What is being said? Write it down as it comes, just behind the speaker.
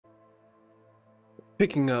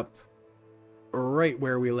Picking up right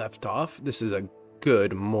where we left off. This is a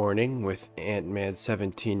good morning with Ant-Man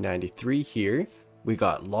 1793 here. We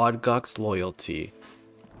got Lodgok's loyalty.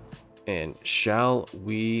 And shall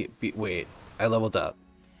we be wait, I leveled up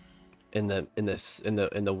in the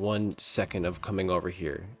 1 second of coming over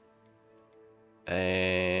here.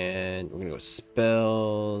 And we're gonna go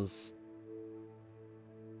spells.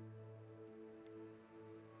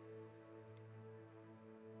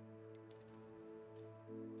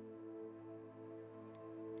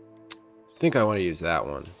 I think I want to use that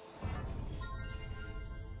one.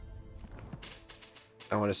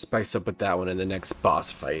 I want to spice up with that one in the next boss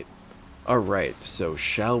fight. Alright, so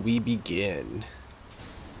shall we begin?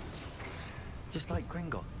 Just like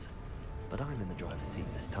Gringotts, but I'm in the driver's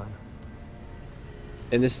seat this time.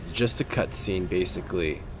 And this is just a cutscene,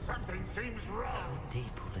 basically. Something seems wrong. How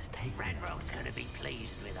deep will this take me? Redrock's gonna be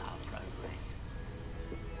pleased with our progress.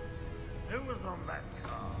 Who was on that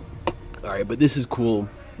car? Alright, but this is cool.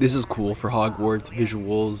 This is cool for Hogwarts,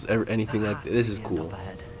 visuals, anything like that. This is cool.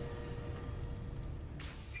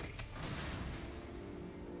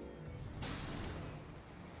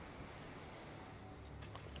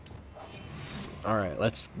 Alright,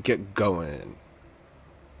 let's get going.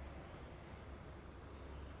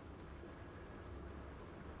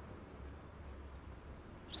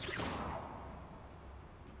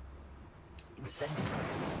 Incendiary.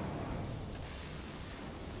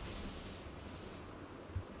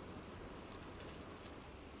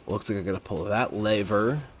 Looks like I gotta pull that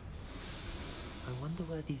lever. I wonder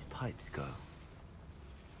where these pipes go.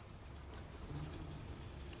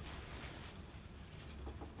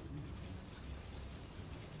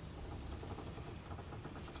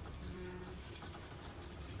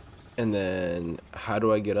 And then how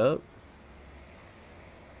do I get up?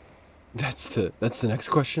 That's the next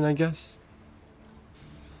question, I guess.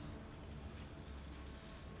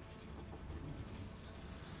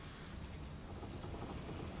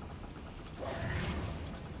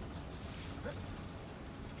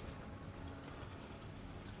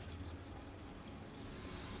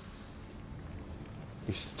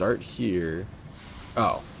 We start here.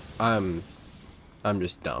 Oh, I'm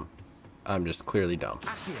just dumb. I'm just clearly dumb.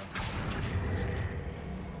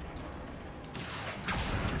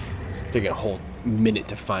 Taking a whole minute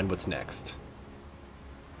to find what's next.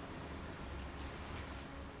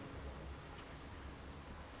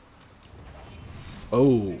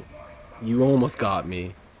 Oh, you almost got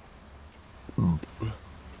me.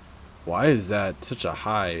 Why is that such a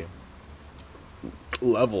high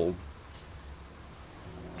level?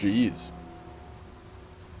 Jeez.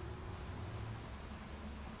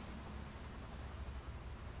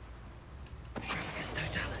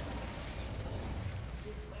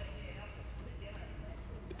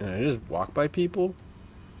 And I just walk by people?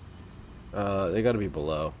 They gotta be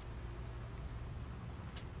below.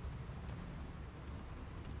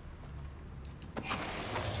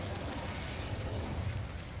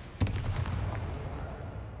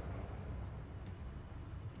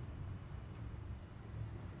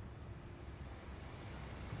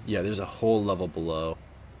 Yeah, there's a whole level below.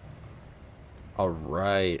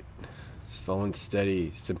 Alright. Slow and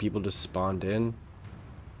steady. Some people just spawned in.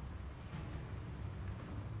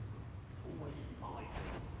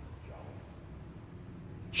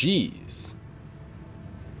 Jeez.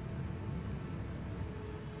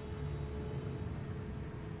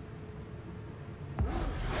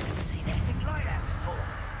 Never seen anything like that before.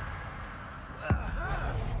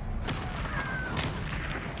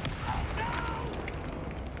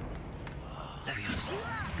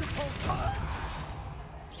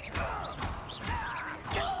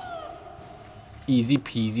 Easy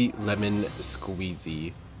peasy lemon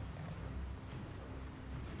squeezy.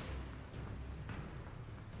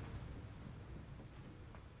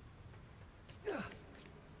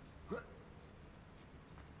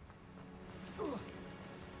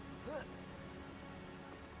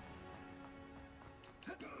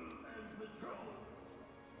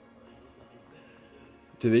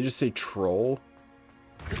 Did they just say troll?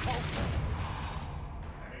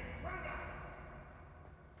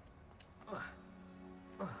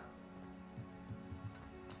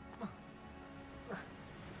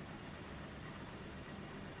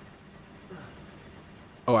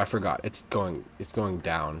 Oh, I forgot. It's going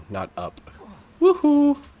down, not up.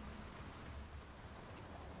 Woohoo!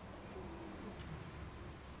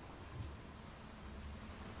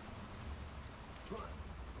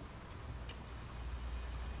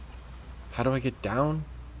 How do I get down?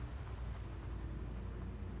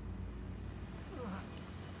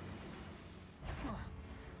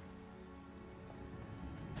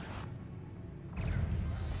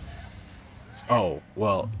 Oh,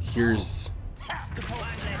 well, here's...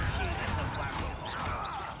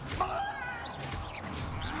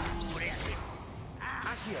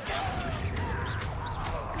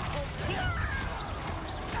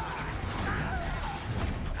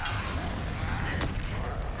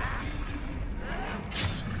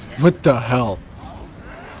 What the hell?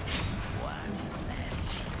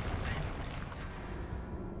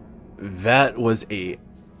 That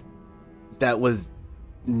was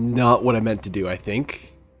not what I meant to do, I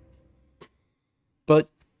think. But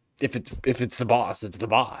if it's the boss, it's the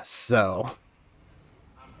boss, so.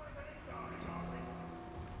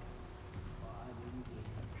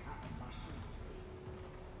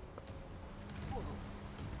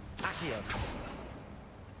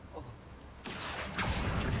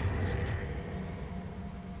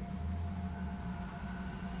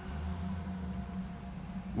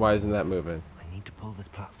 Why isn't that moving? I need to pull this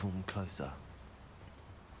platform closer.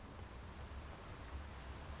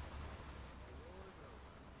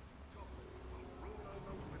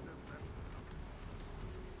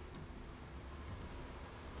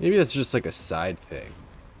 Maybe that's just like a side thing.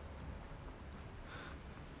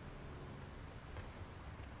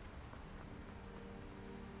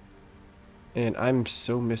 And I'm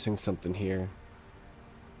so missing something here.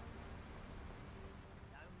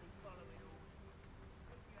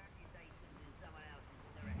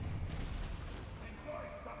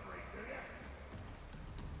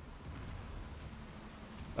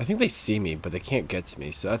 I think they see me, but they can't get to me,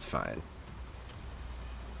 so that's fine.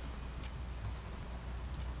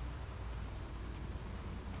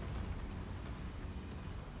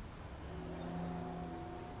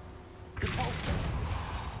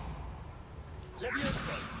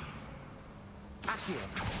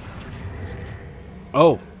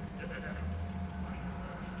 Oh.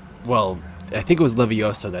 Well, I think it was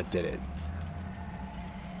Levioso that did it.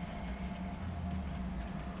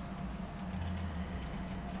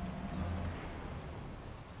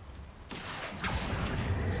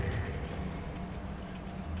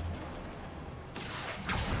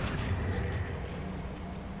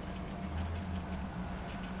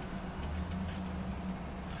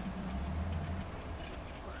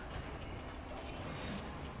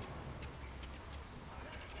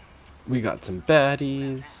 We got some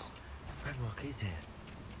baddies. Embark is here.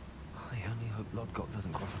 I only hope Lodgok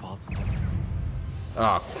doesn't cross paths with him.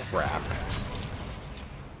 Oh, crap.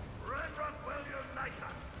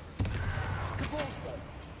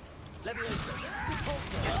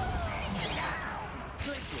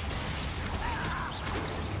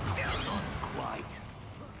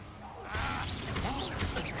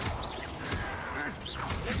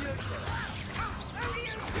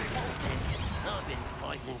 I've been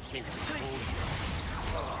fighting since before.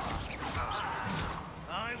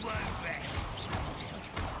 I won't rest.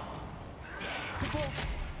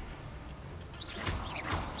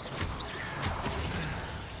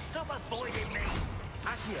 Stop avoiding me.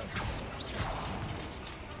 Accio.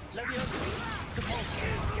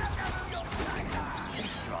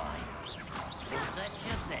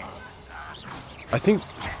 I think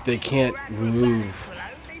they can't move.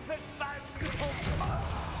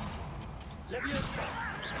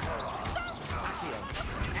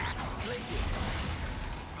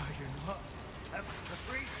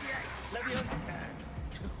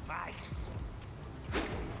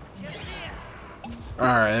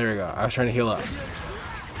 Alright, there we go. I was trying to heal up.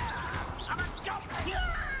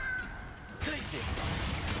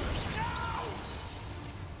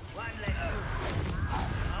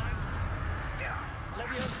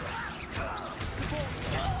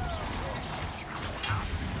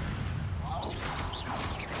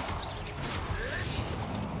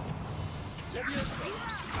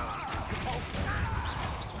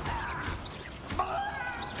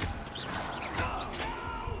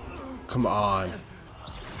 Come on.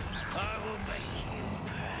 I will make you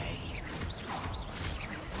pay.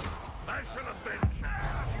 I shall avenge you.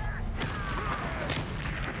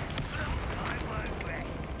 I won't rest.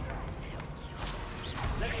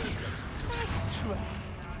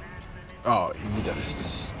 Oh, you need a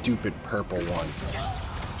stupid purple one.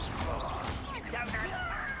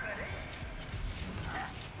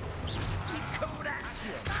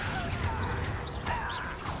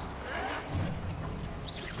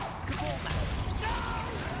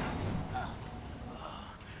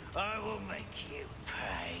 I will make you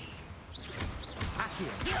pay.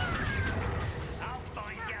 I'll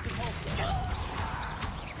find you.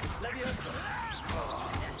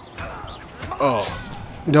 Oh,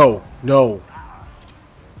 no, no.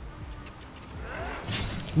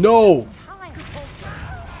 No!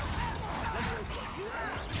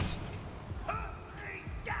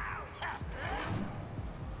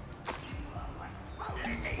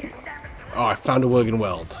 Oh, I found a Willigan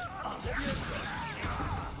Weld.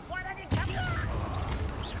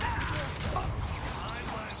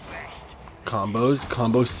 Combos,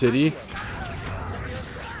 Combo City.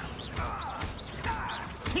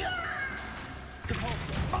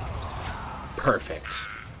 Perfect.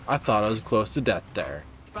 I thought I was close to death there.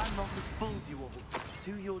 Ranrock has fooled you all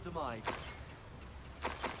to your demise.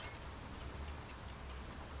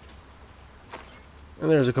 And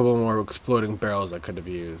there's a couple more exploding barrels I could have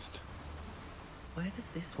used. Where does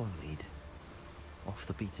this one lead? Off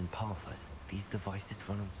the beaten path, as these devices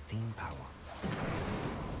run on steam power.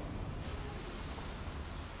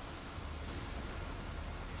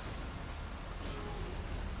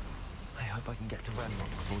 I hope I can get to Ranrock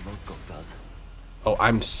before Lodgok does. Oh,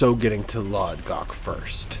 I'm so getting to Lodgok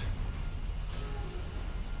first.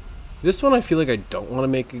 This one I feel like I don't want to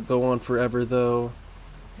make it go on forever though.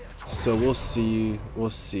 So we'll see. We'll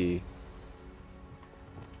see.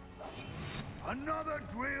 Another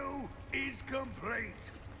drill is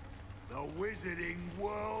complete. The wizarding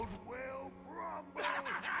world will crumble.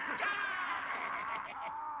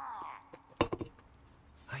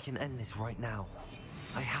 I can end this right now.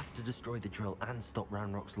 I have to destroy the drill and stop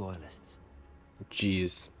Ranrock's loyalists.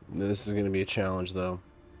 Jeez, this is gonna be a challenge though.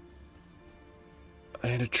 I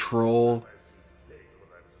had a troll.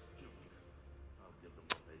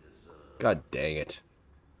 God dang it.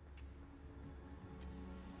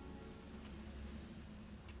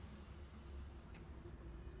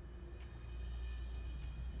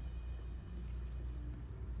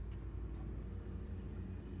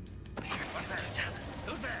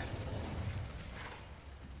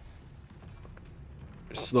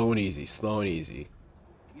 Slow and easy, slow and easy.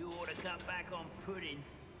 You ought to cut back on pudding.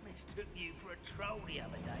 Mistook you for a troll the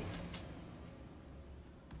other day.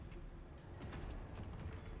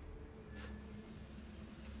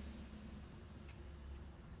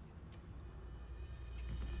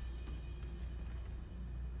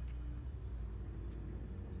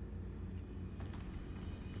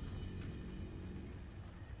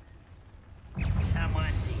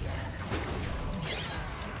 Someone's here.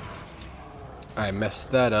 I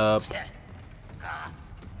messed that up.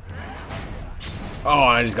 Oh,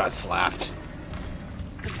 I just got slapped.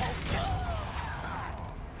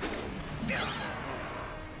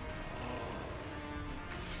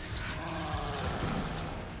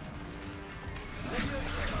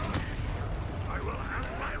 I will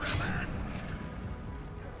have my revenge.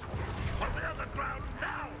 Put me on the ground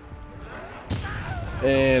now.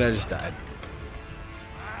 And I just died.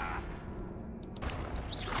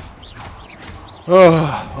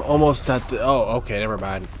 Oh, almost at the... Oh, okay, never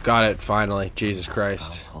mind. Got it, finally. Jesus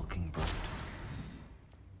Christ. Hulking brute.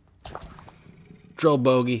 Drill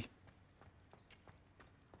bogey.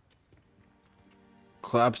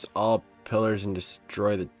 Collapse all pillars and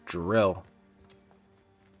destroy the drill.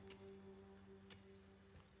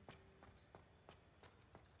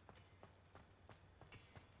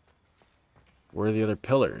 Where are the other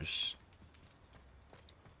pillars?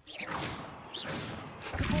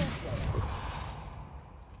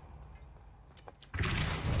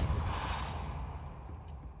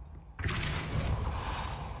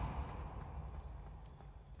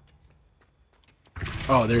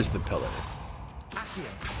 Oh, there's the pillar.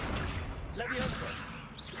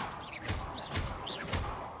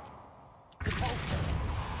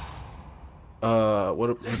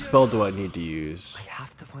 What spell do I need to use? I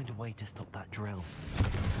have to find a way to stop that drill.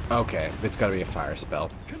 Okay, it's gotta be a fire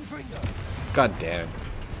spell. God damn it.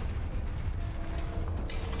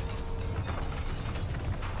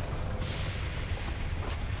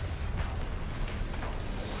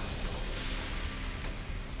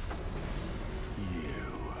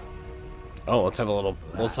 Oh, let's have a little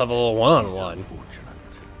one-on-one. Unfortunate.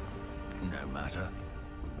 No matter.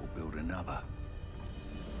 We will build another.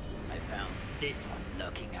 I found this one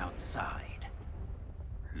lurking outside.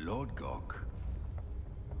 Lodgok.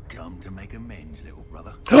 Come to make amends, little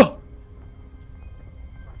brother.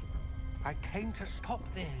 I came to stop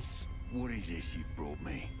this. What is this you've brought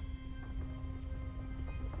me?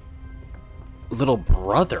 Little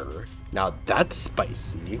brother? Now that's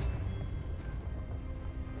spicy.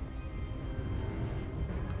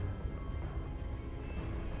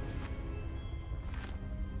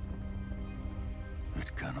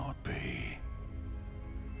 It cannot be.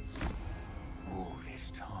 All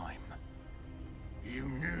this time, you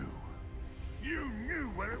knew. You knew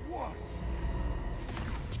where it was.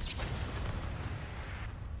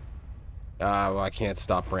 Well, I can't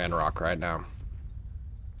stop Ranrock right now.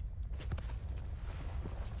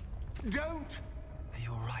 Don't!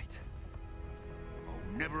 You're right.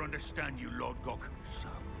 I'll never understand you, Lodgok. So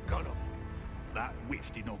gullible. That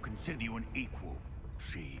witch did not consider you an equal.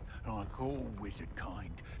 She, like all wizard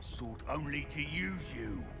kind, sought only to use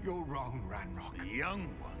you. You're wrong, Ranrock. The young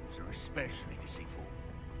ones are especially deceitful.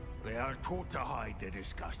 They are taught to hide their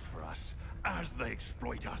disgust for us, as they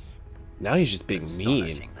exploit us. Now he's just being mean.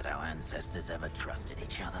 Astonishing that our ancestors ever trusted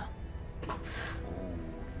each other. All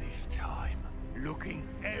this time, looking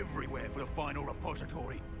everywhere for the final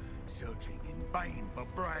repository, searching in vain for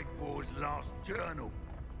Bragbor's last journal.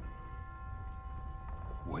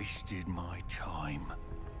 Wasted my time.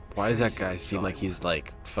 Why does that guy seem like he's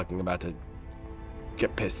like fucking about to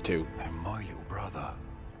get pissed too? And my little brother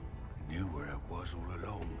knew where it was all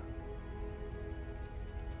along.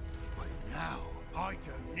 But now, I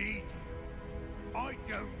don't need you. I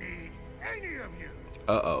don't need any of you.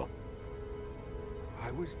 Uh-oh.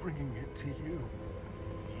 I was bringing it to you.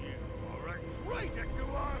 You are a traitor to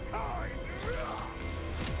our kind.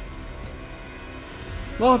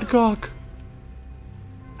 Lodgok!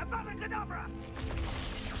 Avada-kedavra!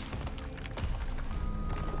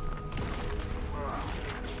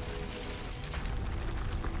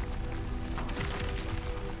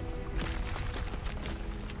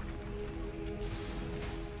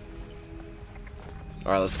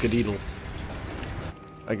 Alright, let's get Edel.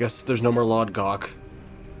 I guess there's no more Lodgok.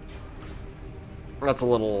 That's a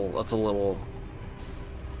little...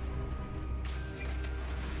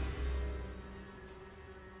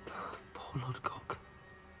 Poor Lodgok.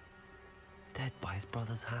 Dead by his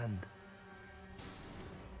brother's hand.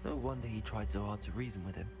 No wonder he tried so hard to reason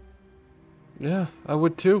with him. Yeah, I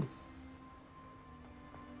would too.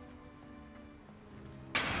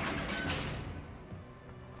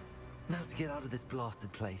 Now to get out of this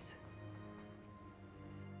blasted place.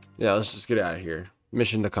 Yeah, let's just get out of here.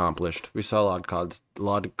 Mission accomplished. We saw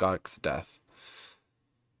Lodgok's death.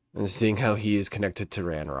 And seeing how he is connected to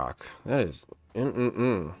Ranrock. That is...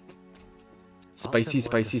 Spicy,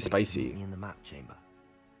 spicy, spicy. In the map chamber.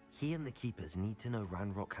 He and the keepers need to know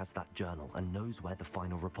Ranrock has that journal and knows where the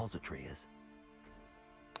final repository is.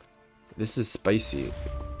 This is spicy.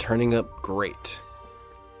 Turning up great.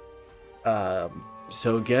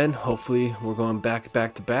 So again, hopefully we're going back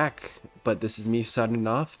to back. But this is me signing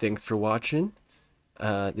off. Thanks for watching.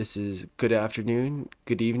 This is good afternoon,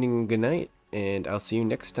 good evening, and good night. And I'll see you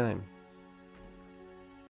next time.